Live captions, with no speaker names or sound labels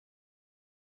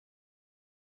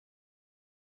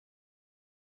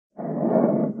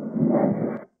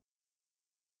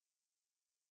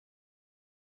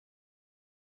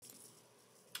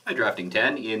Hi, Drafting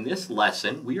 10. In this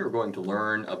lesson, we are going to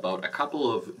learn about a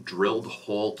couple of drilled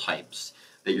hole types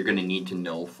that you're going to need to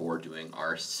know for doing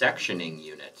our sectioning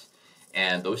unit.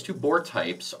 And those two bore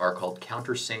types are called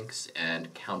countersinks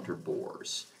and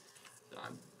counterbores.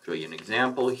 I'll show you an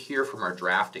example here from our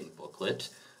drafting booklet.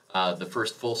 The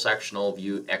first full sectional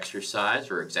view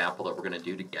exercise or example that we're going to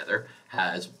do together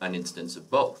has an instance of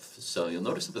both. So you'll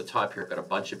notice at the top here I've got a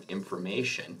bunch of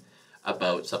information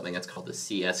about something that's called the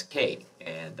CSK,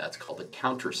 and that's called a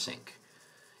countersink.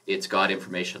 It's got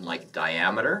information like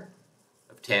diameter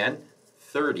of 10,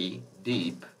 30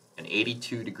 deep, an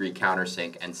 82-degree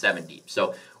countersink, and 7 deep.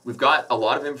 So we've got a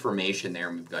lot of information there,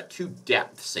 and we've got two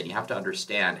depths, and you have to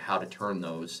understand how to turn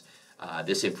those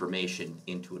this information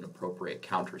into an appropriate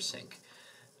countersink.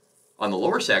 On the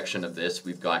lower section of this,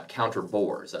 we've got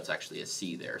counterbores. That's actually a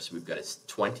C there. So we've got a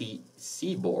 20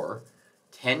 CBORE,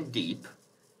 10 deep,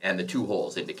 and the two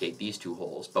holes indicate these two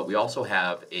holes, but we also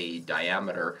have a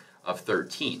diameter of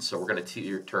 13. So we're going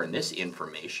to turn this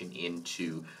information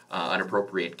into an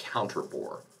appropriate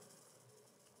counterbore.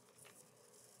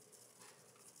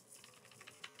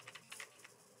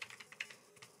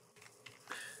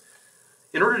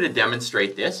 In order to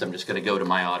demonstrate this, I'm just going to go to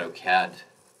my AutoCAD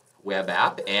web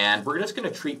app, and we're just going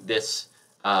to treat this,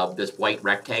 this white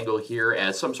rectangle here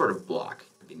as some sort of block.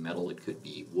 It could be metal, it could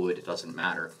be wood, it doesn't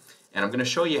matter. And I'm going to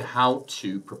show you how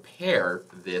to prepare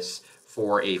this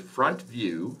for a front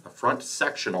view, a front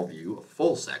sectional view, a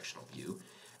full sectional view,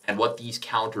 and what these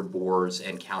counterbores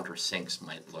and countersinks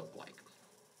might look like.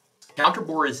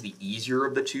 Counterbore is the easier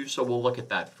of the two, so we'll look at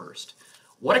that first.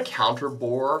 What a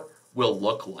counterbore will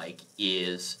look like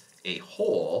is a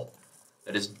hole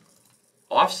that is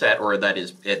offset, or that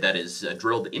is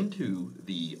drilled into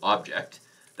the object,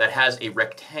 that has a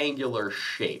rectangular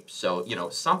shape. So, you know,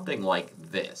 something like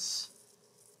this.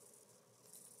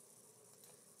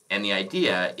 And the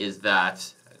idea is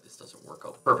that, this doesn't work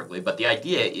out perfectly, but the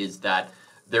idea is that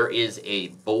there is a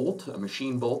bolt, a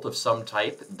machine bolt of some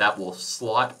type that will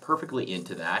slot perfectly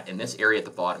into that, and this area at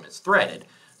the bottom is threaded.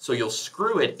 So you'll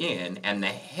screw it in, and the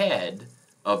head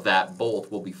of that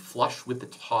bolt will be flush with the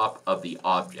top of the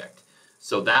object.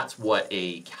 So that's what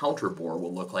a counterbore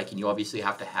will look like, and you obviously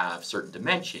have to have certain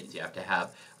dimensions. You have to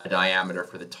have a diameter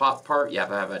for the top part, you have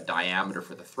to have a diameter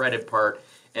for the threaded part,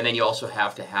 and then you also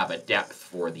have to have a depth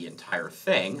for the entire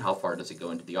thing, how far does it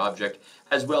go into the object,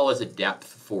 as well as a depth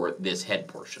for this head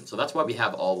portion. So that's why we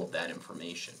have all of that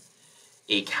information.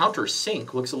 A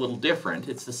countersink looks a little different.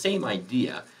 It's the same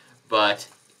idea, but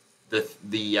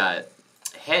the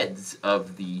heads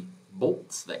of the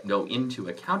bolts that go into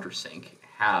a countersink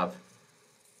have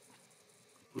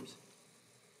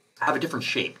a different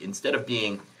shape. Instead of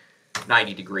being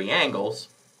 90-degree angles,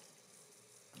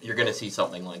 you're going to see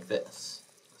something like this.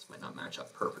 This might not match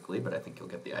up perfectly, but I think you'll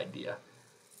get the idea.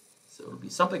 So it'll be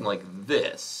something like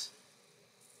this.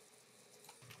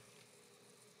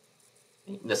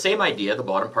 The same idea, the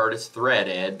bottom part is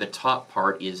threaded, the top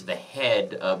part is the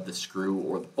head of the screw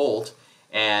or the bolt,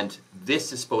 and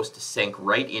this is supposed to sink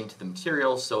right into the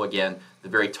material, so again, the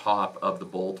very top of the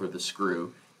bolt or the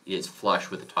screw is flush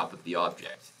with the top of the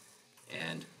object.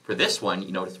 And for this one,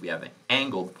 you notice we have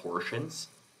angled portions,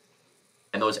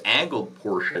 and those angled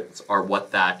portions are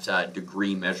what that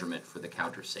degree measurement for the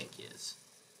countersink is.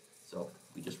 So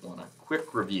we just want a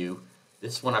quick review.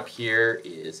 This one up here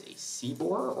is a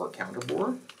CBORE or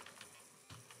counterbore.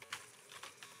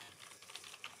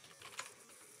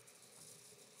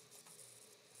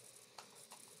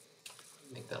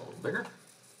 Make that a little bigger.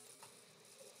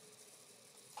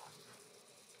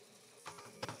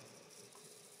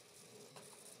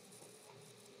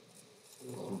 A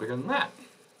little bigger than that.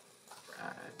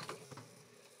 Right.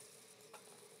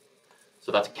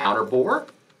 So that's a counterbore.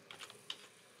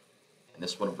 And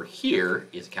this one over here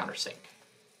is a countersink.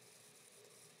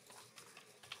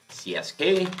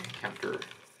 CSK, countersink,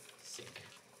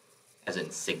 as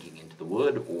in sinking into the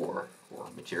wood or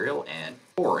material and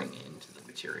pouring into the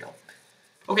material.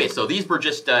 Okay, so these were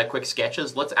just quick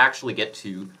sketches. Let's actually get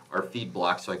to our feed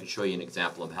block so I can show you an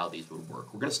example of how these would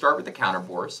work. We're going to start with the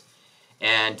counterbores,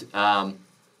 and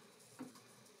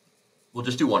we'll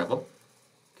just do one of them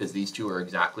because these two are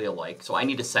exactly alike. So I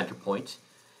need a center point.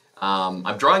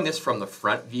 I'm drawing this from the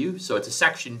front view, so it's a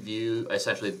section view.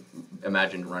 Essentially,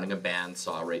 imagine running a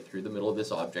bandsaw right through the middle of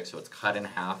this object, so it's cut in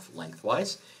half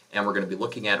lengthwise, and we're going to be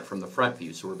looking at it from the front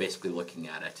view, so we're basically looking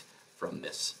at it from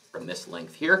this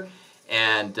length here.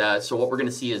 And so what we're going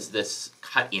to see is this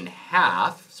cut in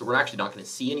half, so we're actually not going to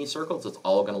see any circles, it's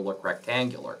all going to look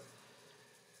rectangular.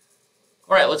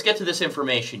 All right, let's get to this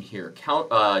information here.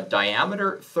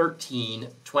 Diameter 13,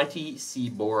 20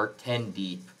 CBORE, 10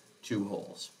 deep, 2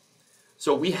 holes.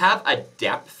 So we have a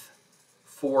depth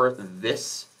for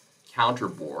this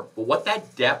counterbore, but what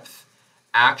that depth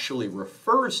actually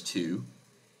refers to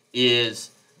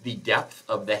is the depth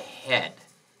of the head.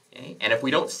 Okay? And if we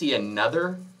don't see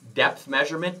another depth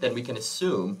measurement, then we can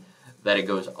assume that it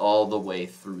goes all the way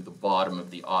through the bottom of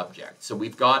the object. So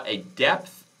we've got a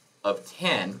depth of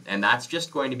 10, and that's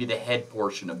just going to be the head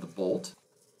portion of the bolt.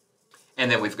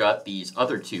 And then we've got these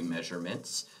other two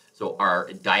measurements. So our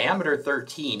diameter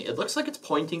 13, it looks like it's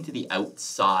pointing to the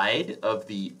outside of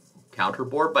the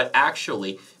counterbore, but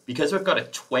actually, because we've got a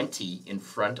 20 in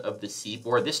front of the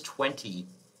CBORE, this 20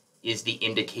 is the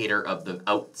indicator of the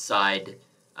outside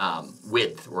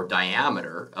width or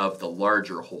diameter of the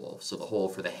larger hole, so the hole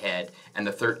for the head, and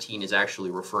the 13 is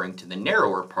actually referring to the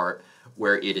narrower part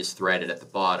where it is threaded at the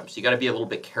bottom. So you got to be a little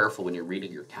bit careful when you're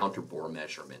reading your counterbore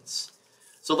measurements.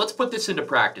 So let's put this into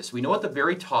practice. We know at the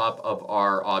very top of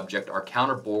our object, our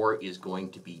counterbore is going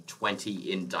to be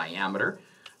 20 in diameter.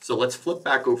 So let's flip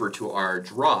back over to our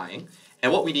drawing.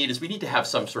 And what we need is we need to have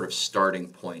some sort of starting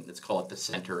point. Let's call it the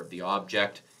center of the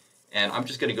object. And I'm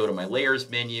just going to go to my layers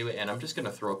menu and I'm just going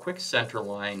to throw a quick center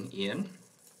line in.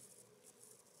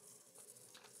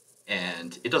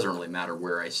 And it doesn't really matter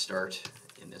where I start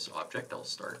in this object. I'll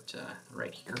start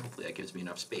right here. Hopefully that gives me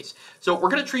enough space. So we're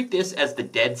going to treat this as the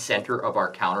dead center of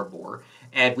our counterbore.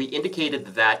 And we indicated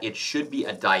that it should be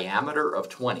a diameter of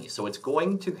 20. So it's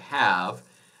going to have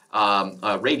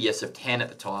a radius of 10 at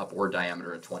the top or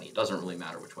diameter of 20. It doesn't really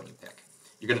matter which one you pick.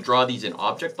 You're going to draw these in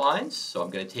object lines. So I'm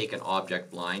going to take an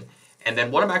object line. And then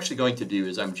what I'm actually going to do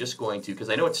is I'm just going to, because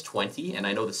I know it's 20 and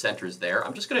I know the center is there,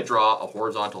 I'm just going to draw a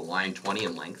horizontal line 20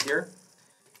 in length here.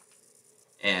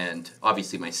 And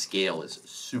obviously my scale is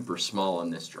super small on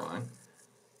this drawing.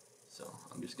 So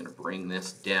I'm just going to bring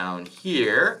this down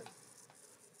here.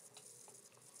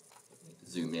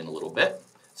 Zoom in a little bit.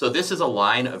 So this is a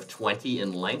line of 20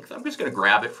 in length. I'm just going to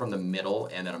grab it from the middle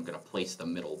and then I'm going to place the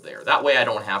middle there. That way I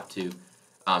don't have to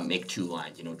make two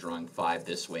lines, you know, drawing 5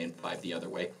 this way and 5 the other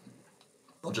way.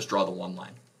 I'll just draw the one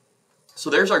line.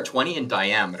 So there's our 20 in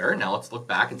diameter. Now let's look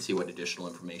back and see what additional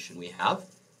information we have.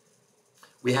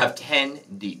 We have 10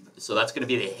 deep. So that's going to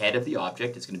be the head of the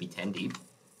object. It's going to be 10 deep.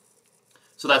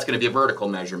 So that's going to be a vertical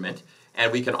measurement.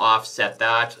 And we can offset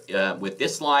that with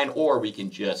this line, or we can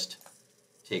just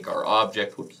take our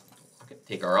object,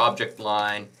 take our object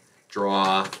line,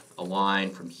 draw a line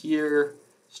from here,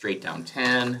 straight down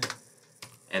 10,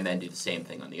 and then do the same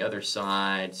thing on the other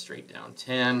side, straight down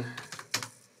 10.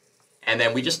 And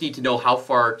then we just need to know how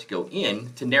far to go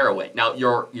in to narrow it. Now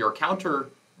your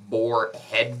counterbore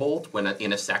head bolt when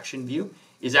in a section view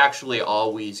is actually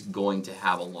always going to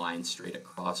have a line straight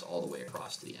across all the way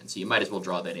across to the end. So you might as well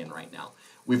draw that in right now.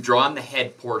 We've drawn the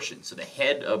head portion. So the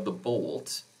head of the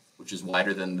bolt, which is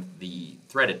wider than the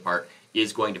threaded part,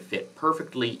 is going to fit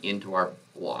perfectly into our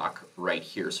block right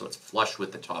here. So it's flush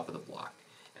with the top of the block.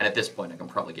 And at this point I can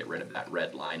probably get rid of that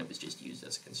red line. It was just used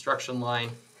as a construction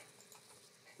line.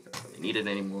 We don't really need it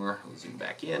anymore. I'll zoom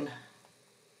back in.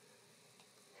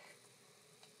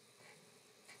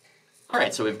 All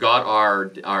right, so we've got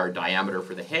our diameter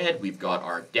for the head. We've got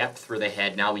our depth for the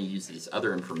head. Now we use this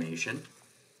other information.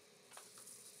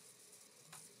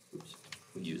 Oops.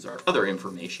 We use our other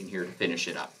information here to finish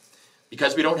it up.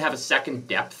 Because we don't have a second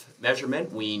depth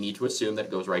measurement, we need to assume that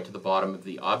it goes right to the bottom of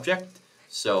the object.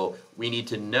 So we need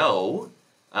to know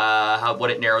what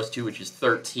it narrows to, which is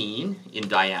 13 in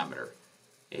diameter.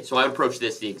 Okay, so I would approach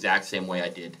this the exact same way I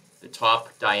did the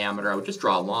top diameter. I would just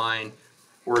draw a line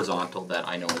horizontal that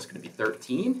I know is going to be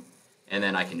 13, and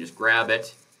then I can just grab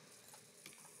it,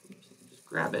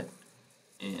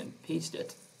 and paste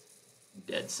it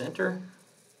dead center.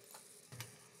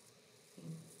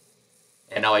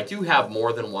 And now I do have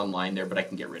more than one line there, but I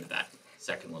can get rid of that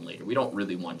second one later. We don't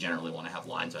really generally want to have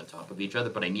lines on top of each other,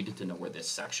 but I needed to know where this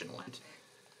section went.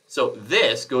 So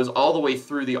this goes all the way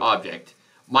through the object.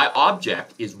 My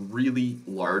object is really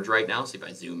large right now, so if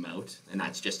I zoom out, and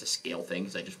that's just a scale thing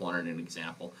because I just wanted an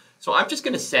example. So I'm just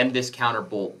going to send this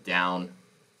counterbolt down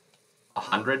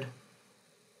 100.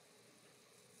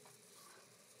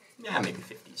 Yeah, maybe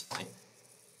 50 is fine.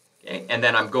 Okay, and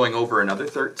then I'm going over another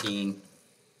 13,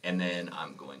 and then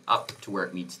I'm going up to where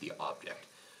it meets the object.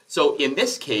 So in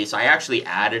this case, I actually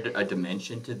added a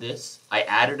dimension to this. I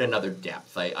added another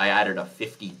depth. I added a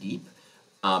 50 deep.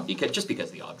 Because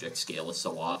the object scale is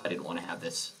so off, I didn't want to have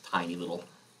this tiny little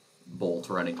bolt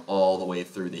running all the way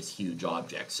through this huge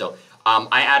object. So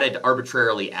I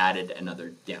arbitrarily added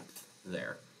another depth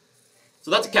there.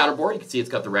 So that's a counterbore. You can see it's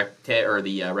got the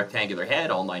rectangular head,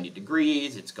 all 90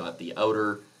 degrees. It's got the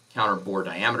outer counterbore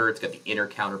diameter. It's got the inner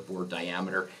counterbore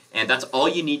diameter. And that's all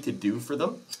you need to do for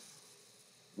them.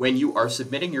 When you are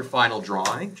submitting your final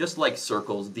drawing, just like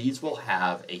circles, these will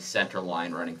have a center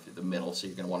line running through the middle. So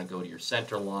you're going to want to go to your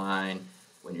center line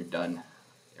when you're done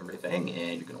everything,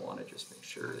 and you're going to want to just make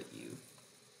sure that you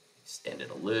extend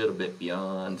it a little bit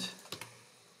beyond,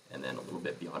 and then a little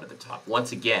bit beyond at the top.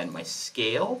 Once again, my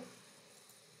scale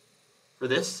for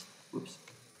this, oops,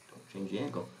 don't change the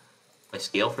angle. My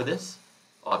scale for this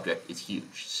object is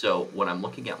huge. So when I'm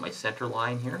looking at my center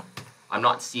line here, I'm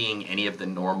not seeing any of the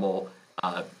normal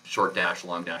short dash,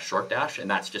 long dash, short dash, and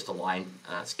that's just a line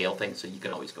scale thing. So you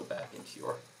can always go back into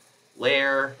your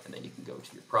layer, and then you can go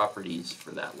to your properties for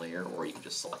that layer, or you can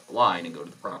just select the line and go to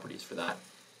the properties for that.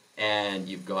 And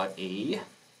you've got a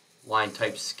line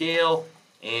type scale,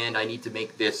 and I need to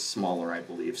make this smaller, I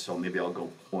believe. So maybe I'll go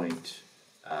 0.1,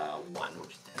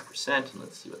 which is 10%, and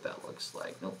let's see what that looks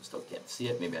like. Nope, still can't see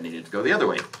it. Maybe I needed to go the other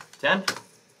way. 10.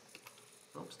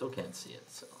 Nope, still can't see it.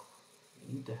 So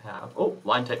we need to have, oh,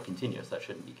 line type continuous. That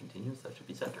shouldn't be continuous. That should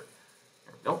be center.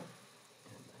 There we go.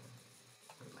 And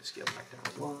then put my scale back down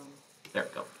to 1. There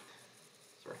we go.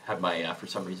 So I had my, for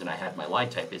some reason I had my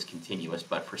line type is continuous,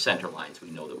 but for center lines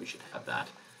we know that we should have that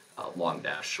long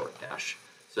dash, short dash.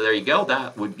 So there you go.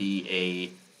 That would be a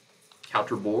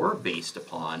counterbore based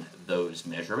upon those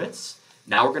measurements.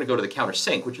 Now we're going to go to the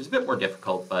countersink, which is a bit more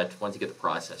difficult, but once you get the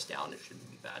process down, it shouldn't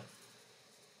be bad.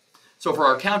 So for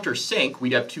our countersink, we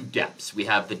have two depths. We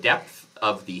have the depth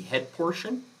of the head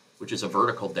portion, which is a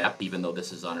vertical depth, even though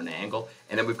this is on an angle.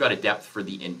 And then we've got a depth for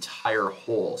the entire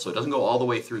hole. So it doesn't go all the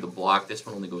way through the block. This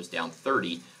one only goes down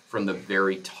 30 from the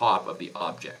very top of the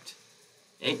object.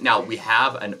 Okay? Now we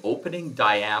have an opening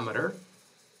diameter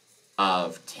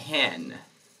of 10.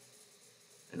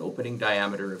 An opening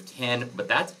diameter of 10, but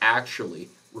that's actually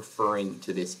referring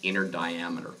to this inner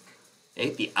diameter. Okay?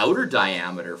 The outer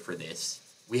diameter for this,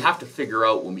 we have to figure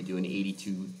out when we do an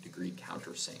 82-degree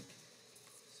countersink.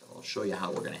 I'll show you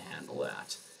how we're going to handle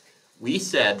that. We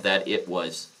said that it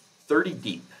was 30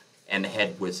 deep and the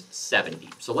head was 7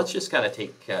 deep. So let's just kind of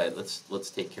take let's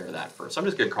take care of that first. I'm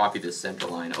just going to copy this center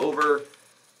line over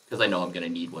because I know I'm going to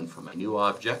need one for my new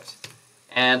object.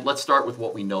 And let's start with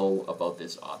what we know about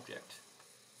this object.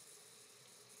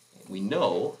 We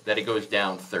know that it goes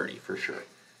down 30 for sure.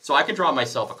 So I could draw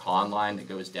myself a con line that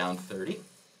goes down 30.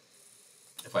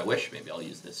 If I wish, maybe I'll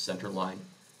use this center line.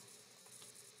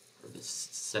 Or this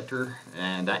center,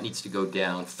 and that needs to go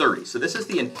down 30. So this is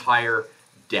the entire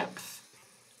depth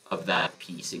of that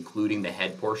piece, including the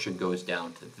head portion goes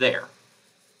down to there.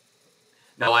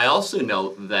 Now I also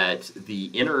know that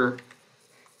the inner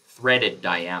threaded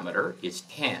diameter is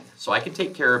 10. So I can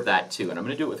take care of that too, and I'm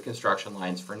going to do it with construction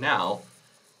lines for now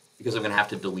because I'm going to have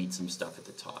to delete some stuff at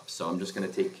the top. So I'm just going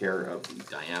to take care of the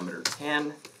diameter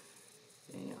 10,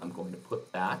 and I'm going to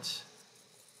put that,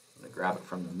 I'm going to grab it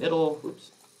from the middle,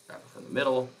 oops, grab it from the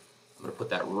middle. I'm going to put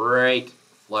that right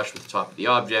flush with the top of the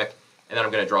object, and then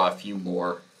I'm going to draw a few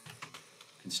more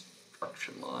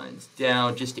construction lines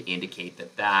down just to indicate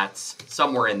that that's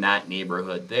somewhere in that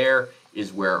neighborhood there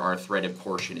is where our threaded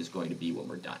portion is going to be when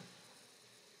we're done.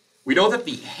 We know that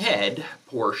the head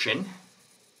portion,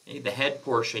 okay, the head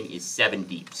portion is 7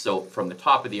 deep. So from the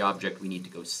top of the object, we need to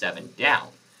go 7 down.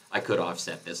 I could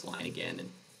offset this line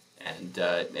again and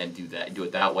do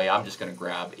it that way. I'm just going to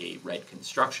grab a red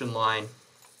construction line,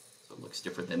 so it looks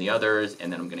different than the others,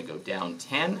 and then I'm going to go down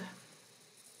 10.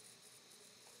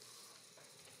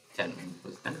 10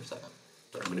 was 10 or 7,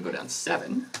 but I'm going to go down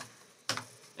 7,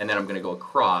 and then I'm going to go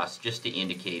across just to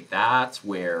indicate that's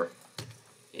where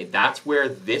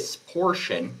this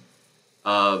portion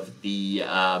of the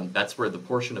that's where the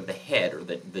portion of the head, or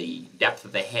the depth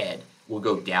of the head, will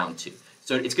go down to.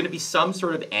 So it's going to be some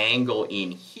sort of angle in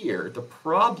here. The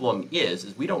problem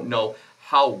is we don't know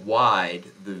how wide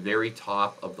the very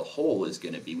top of the hole is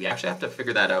going to be. We actually have to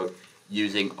figure that out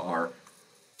using our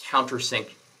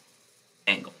countersink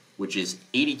angle, which is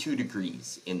 82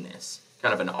 degrees in this,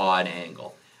 kind of an odd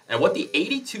angle. And what the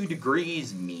 82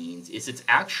 degrees means is it's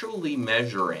actually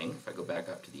measuring, if I go back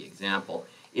up to the example,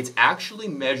 it's actually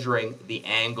measuring the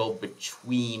angle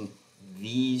between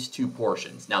these two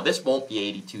portions. Now this won't be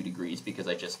 82 degrees because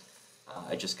I just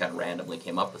kind of randomly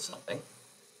came up with something.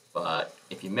 But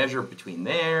if you measure between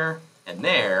there and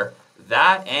there,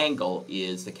 that angle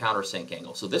is the countersink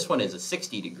angle. So this one is a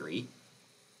 60 degree,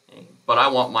 okay, but I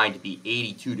want mine to be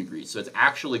 82 degrees. So it's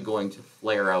actually going to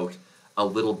flare out a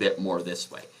little bit more this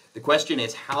way. The question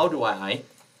is, how do I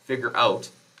figure out,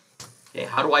 okay,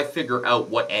 how do I figure out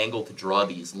what angle to draw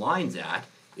these lines at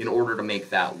in order to make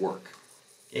that work?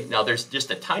 Okay, now there's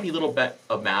just a tiny little bit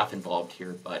of math involved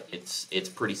here, but it's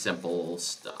pretty simple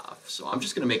stuff. So I'm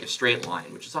just going to make a straight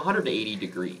line, which is 180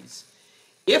 degrees.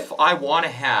 if I want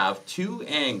to have two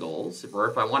angles, or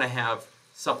if I want to have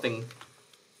something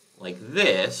like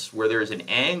this, where there's an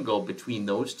angle between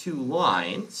those two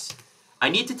lines, I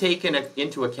need to take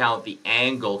into account the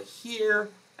angle here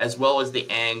as well as the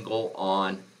angle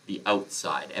on the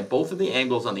outside. And both of the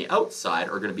angles on the outside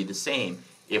are going to be the same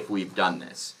if we've done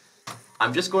this.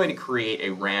 I'm just going to create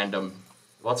a random,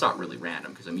 well, it's not really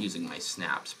random because I'm using my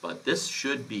snaps, but this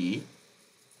should be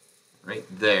right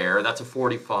there. That's a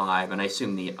 45, and I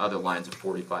assume the other line's a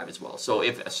 45 as well. So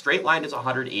if a straight line is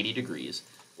 180 degrees,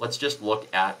 let's just look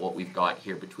at what we've got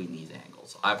here between these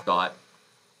angles. I've got,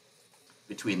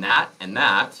 between that and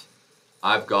that,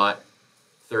 I've got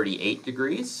 38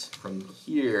 degrees from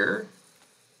here.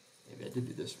 Maybe I did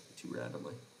do this too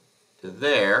randomly. To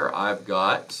there, I've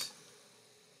got,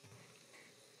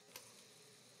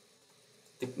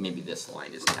 I think maybe this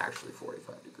line isn't actually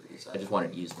 45 degrees. I just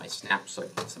wanted to use my snap so I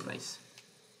could get some nice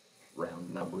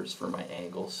round numbers for my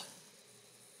angles.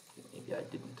 Maybe I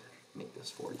didn't make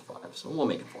this 45, so we'll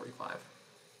make it 45.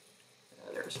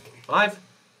 There's 45.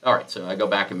 All right, so I go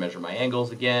back and measure my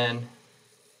angles again.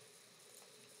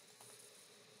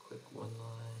 Click one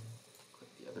line, click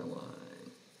the other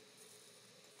line.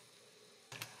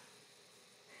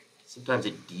 Sometimes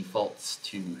it defaults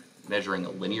to measuring a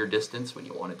linear distance when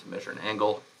you want it to measure an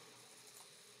angle.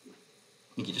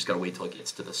 I think you just gotta wait till it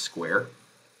gets to the square.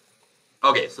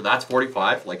 Okay, so that's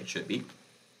 45, like it should be.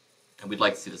 And we'd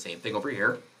like to see the same thing over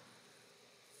here.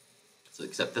 So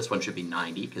except this one should be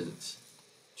 90 because it's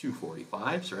two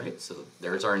 45s, right? So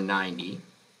there's our 90,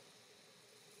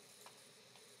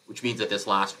 which means that this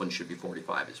last one should be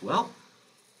 45 as well.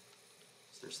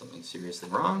 Is there something seriously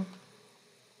wrong?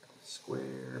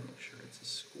 Square, make sure it's a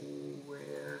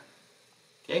square.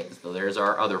 Okay, so there's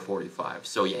our other 45.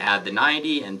 So you add the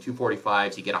 90 and two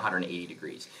 45s, you get 180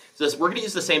 degrees. So we're going to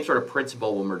use the same sort of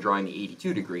principle when we're drawing the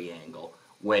 82 degree angle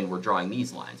when we're drawing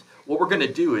these lines. What we're going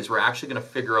to do is we're actually going to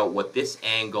figure out what this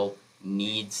angle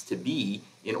needs to be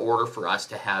in order for us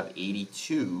to have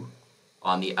 82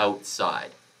 on the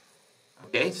outside.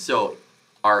 Okay, so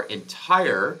our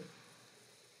entire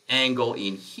angle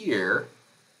in here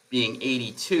being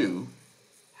 82,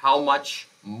 how much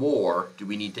more do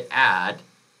we need to add?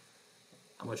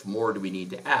 How much more do we need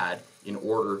to add in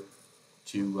order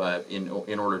to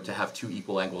in order to have two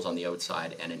equal angles on the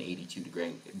outside and an 82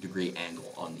 degree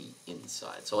angle on the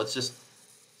inside? So let's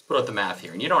put out the math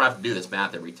here, and you don't have to do this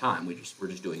math every time. We're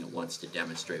just doing it once to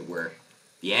demonstrate where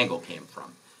the angle came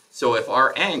from. So if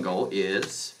our angle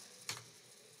is,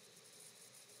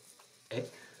 okay,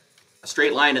 a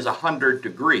straight line is 100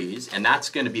 degrees, and that's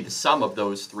going to be the sum of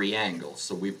those three angles.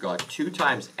 So we've got 2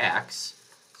 times x.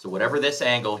 So whatever this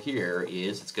angle here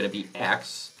is, it's going to be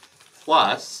x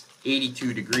plus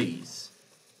 82 degrees,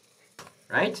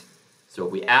 right? So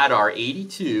if we add our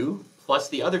 82 plus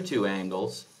the other two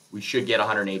angles, we should get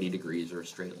 180 degrees or a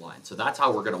straight line. So that's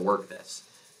how we're going to work this.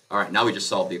 All right, now we just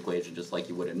solve the equation just like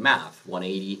you would in math.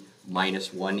 180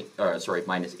 minus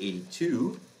minus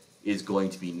 82 is going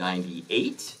to be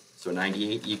 98. So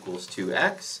 98 equals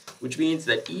 2x, which means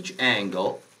that each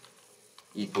angle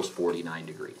equals 49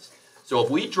 degrees. So if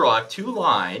we draw two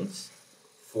lines,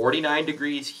 49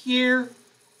 degrees here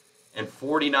and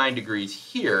 49 degrees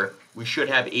here, we should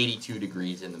have 82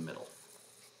 degrees in the middle.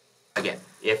 Again,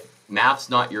 if math's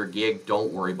not your gig,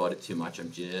 don't worry about it too much.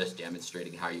 I'm just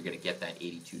demonstrating how you're going to get that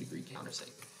 82 degree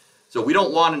countersink. So we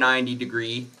don't want a 90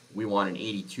 degree, we want an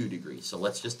 82 degree. So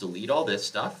let's just delete all this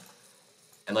stuff.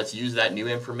 And let's use that new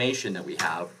information that we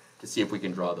have to see if we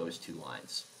can draw those two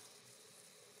lines.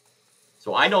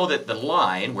 So I know that the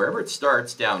line, wherever it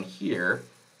starts down here,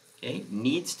 okay,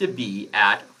 needs to be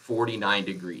at 49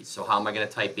 degrees. So how am I going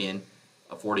to type in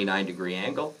a 49 degree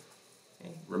angle?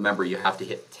 Okay, remember, you have to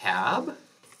hit tab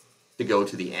to go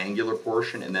to the angular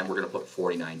portion, and then we're going to put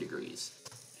 49 degrees.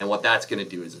 And what that's going to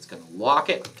do is it's going to lock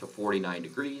it to 49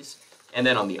 degrees. And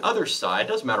then on the other side,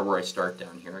 doesn't matter where I start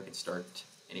down here, I can start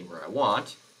anywhere I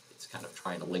want. It's kind of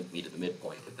trying to link me to the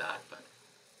midpoint with that, but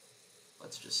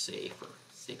let's just say for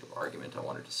sake of argument, I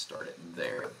wanted to start it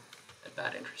there at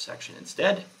that intersection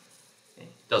instead. Okay.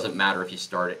 It doesn't matter if you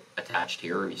start it attached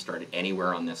here or you start it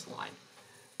anywhere on this line.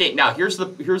 Okay, now here's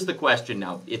the question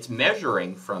now. It's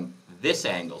measuring from this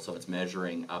angle, so it's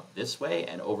measuring up this way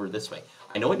and over this way.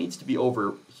 I know it needs to be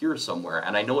over here somewhere,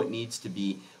 and I know it needs to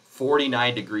be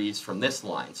 49 degrees from this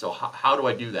line. So how do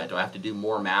I do that? Do I have to do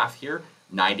more math here?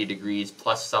 90 degrees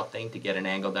plus something to get an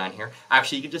angle down here.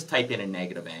 Actually, you can just type in a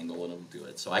negative angle and it'll do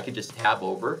it. So I could just tab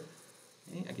over.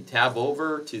 Okay, I can tab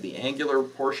over to the angular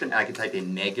portion and I can type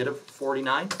in negative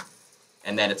 49.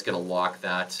 And then it's going to lock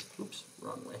that, oops,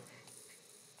 wrong way.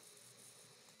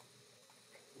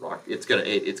 It's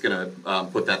gonna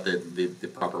put that the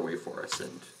proper way for us,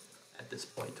 and at this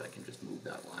point I can just move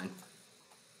that line.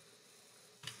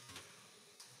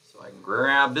 So I can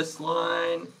grab this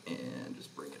line and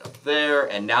just bring it up there,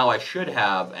 and now I should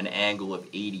have an angle of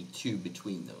 82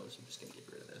 between those. I'm just gonna get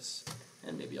rid of this,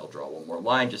 and maybe I'll draw one more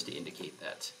line just to indicate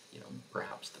that, you know,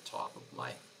 perhaps the top of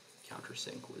my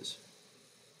countersink was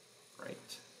right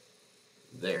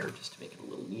there, just to make it a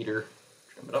little neater.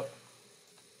 Trim it up.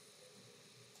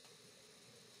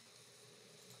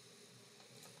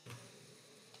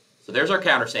 So there's our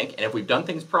countersink, and if we've done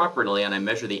things properly and I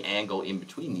measure the angle in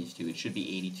between these two, it should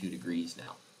be 82 degrees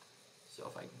now. So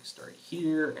if I can start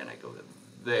here and I go to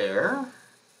there,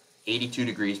 82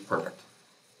 degrees, perfect.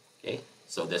 Okay,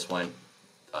 so this one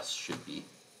thus should be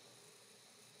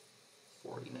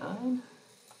 49.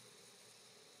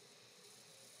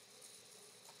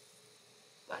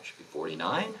 That should be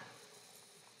 49.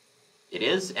 It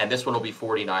is, and this one will be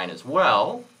 49 as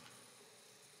well.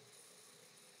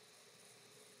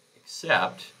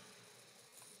 Except,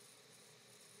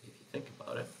 if you think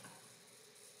about it,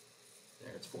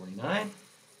 there it's 49.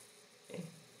 Okay.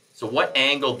 So what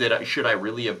angle should I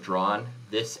really have drawn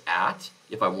this at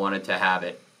if I wanted to have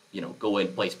it, you know, go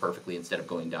in place perfectly instead of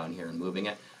going down here and moving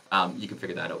it? You can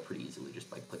figure that out pretty easily just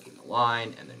by clicking the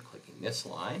line and then clicking this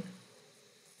line.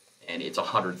 And it's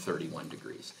 131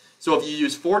 degrees. So if you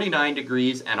use 49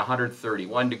 degrees and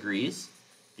 131 degrees,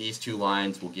 these two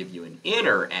lines will give you an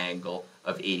inner angle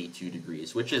of 82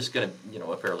 degrees, which is going to, you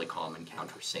know, a fairly common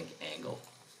countersink angle.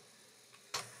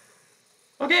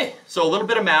 Okay, so a little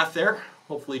bit of math there.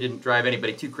 Hopefully didn't drive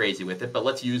anybody too crazy with it, but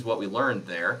let's use what we learned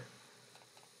there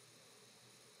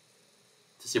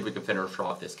to see if we can finish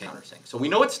off this countersink. So we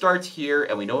know it starts here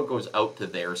and we know it goes out to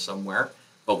there somewhere,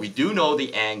 but we do know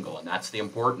the angle, and that's the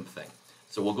important thing.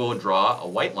 So we'll go and draw a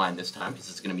white line this time because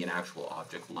it's going to be an actual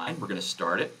object line. We're going to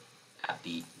start it at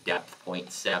the depth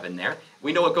 0.7 there.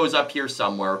 We know it goes up here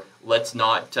somewhere. Let's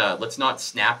not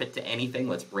snap it to anything.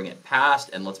 Let's bring it past,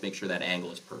 and let's make sure that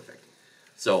angle is perfect.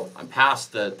 So I'm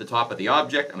past the top of the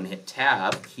object. I'm going to hit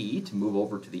Tab key to move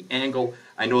over to the angle.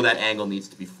 I know that angle needs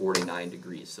to be 49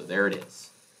 degrees, so there it is.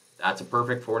 That's a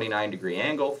perfect 49 degree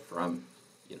angle from,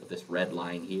 you know, this red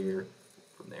line here.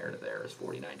 From there to there is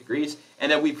 49 degrees.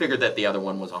 And then we figured that the other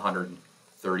one was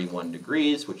 131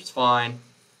 degrees, which is fine.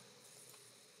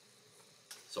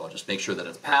 So I'll just make sure that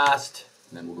it's passed,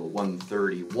 and then we'll go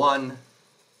 131,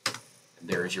 and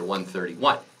there's your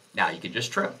 131. Now you can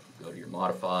just trim. Go to your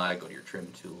modify, go to your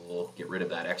trim tool, get rid of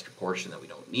that extra portion that we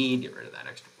don't need, get rid of that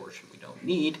extra portion we don't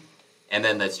need, and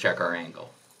then let's check our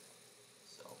angle.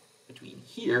 So between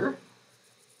here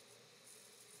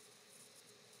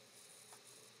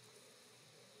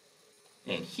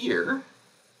and here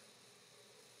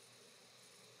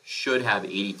should have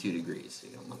 82 degrees. So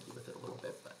you can monkey with it a little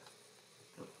bit, but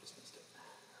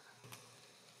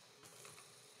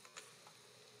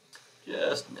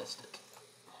just missed it.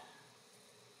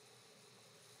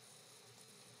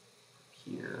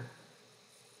 Here.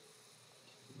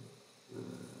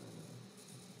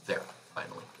 There,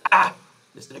 finally. Ah!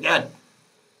 Missed it again.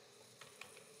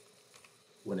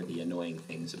 One of the annoying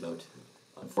things about,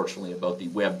 unfortunately, about the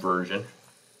web version,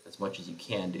 as much as you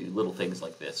can do, little things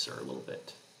like this are a little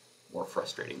bit more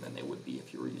frustrating than they would be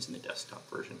if you were using the desktop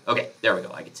version. Okay, there we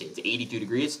go. I can see it's 82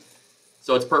 degrees.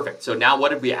 So it's perfect. So now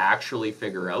what did we actually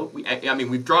figure out? I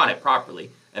mean, we've drawn it properly,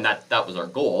 and that was our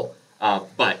goal.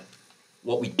 But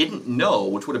what we didn't know,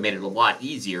 which would have made it a lot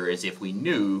easier, is if we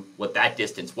knew what that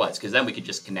distance was, because then we could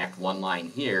just connect one line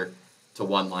here to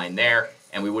one line there,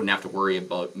 and we wouldn't have to worry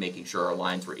about making sure our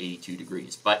lines were 82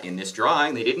 degrees. But in this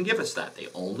drawing, they didn't give us that. They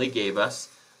only gave us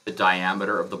the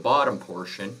diameter of the bottom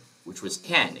portion, which was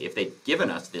 10. If they'd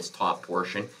given us this top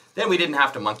portion, then we didn't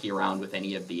have to monkey around with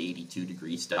any of the 82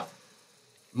 degree stuff.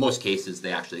 Most cases,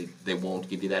 they won't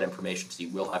give you that information, so you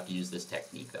will have to use this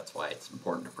technique. That's why it's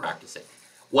important to practice it.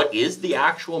 What is the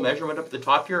actual measurement up at the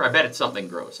top here? I bet it's something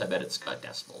gross. I bet it's got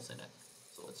decimals in it.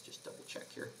 So let's just double check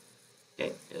here.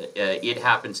 Okay, it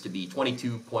happens to be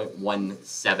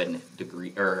 22.17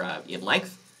 degree in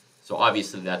length. So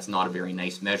obviously that's not a very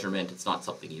nice measurement. It's not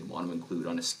something you'd want to include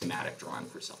on a schematic drawing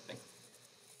for something.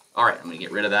 All right, I'm going to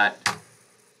get rid of that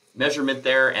measurement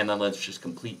there, and then let's just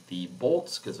complete the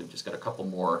bolts because we've just got a couple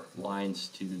more lines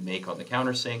to make on the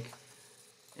countersink.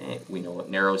 And we know it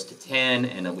narrows to 10,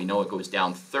 and then we know it goes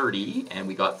down 30, and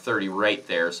we got 30 right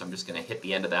there, so I'm just going to hit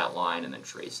the end of that line and then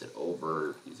trace it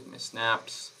over using my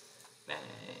snaps. Bang,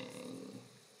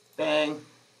 bang.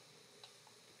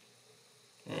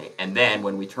 Okay, and then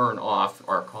when we turn off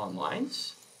our con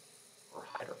lines, or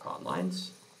hide our con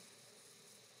lines,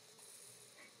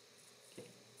 okay,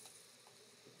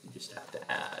 you just have to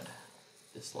add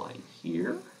this line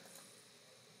here.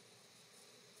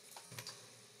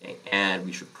 Okay, and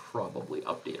we should probably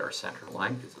update our center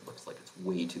line because it looks like it's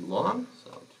way too long. So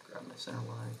I'll just grab my center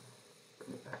line,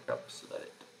 bring it back up so that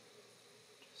it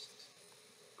just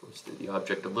goes through the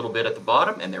object a little bit at the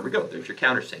bottom, and there we go. There's your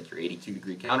countersink. Your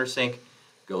 82-degree countersink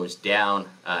goes down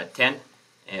 10,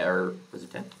 or was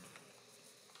it 10?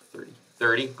 30.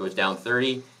 30, goes down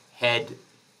 30. Head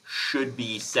should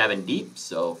be 7 deep,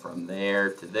 so from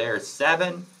there to there is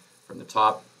 7. From the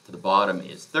top to the bottom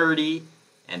is 30.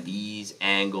 And these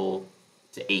angle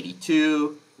to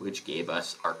 82, which gave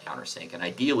us our countersink. And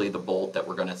ideally, the bolt that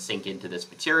we're going to sink into this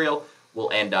material will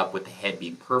end up with the head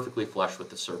being perfectly flush with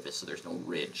the surface, so there's no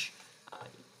ridge.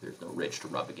 There's no ridge to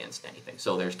rub against anything.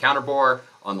 So there's counterbore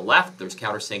on the left, there's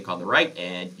countersink on the right,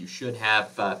 and you should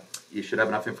have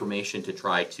enough information to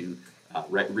try to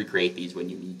recreate these when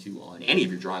you need to on any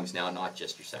of your drawings now, not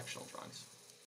just your sectional drawings.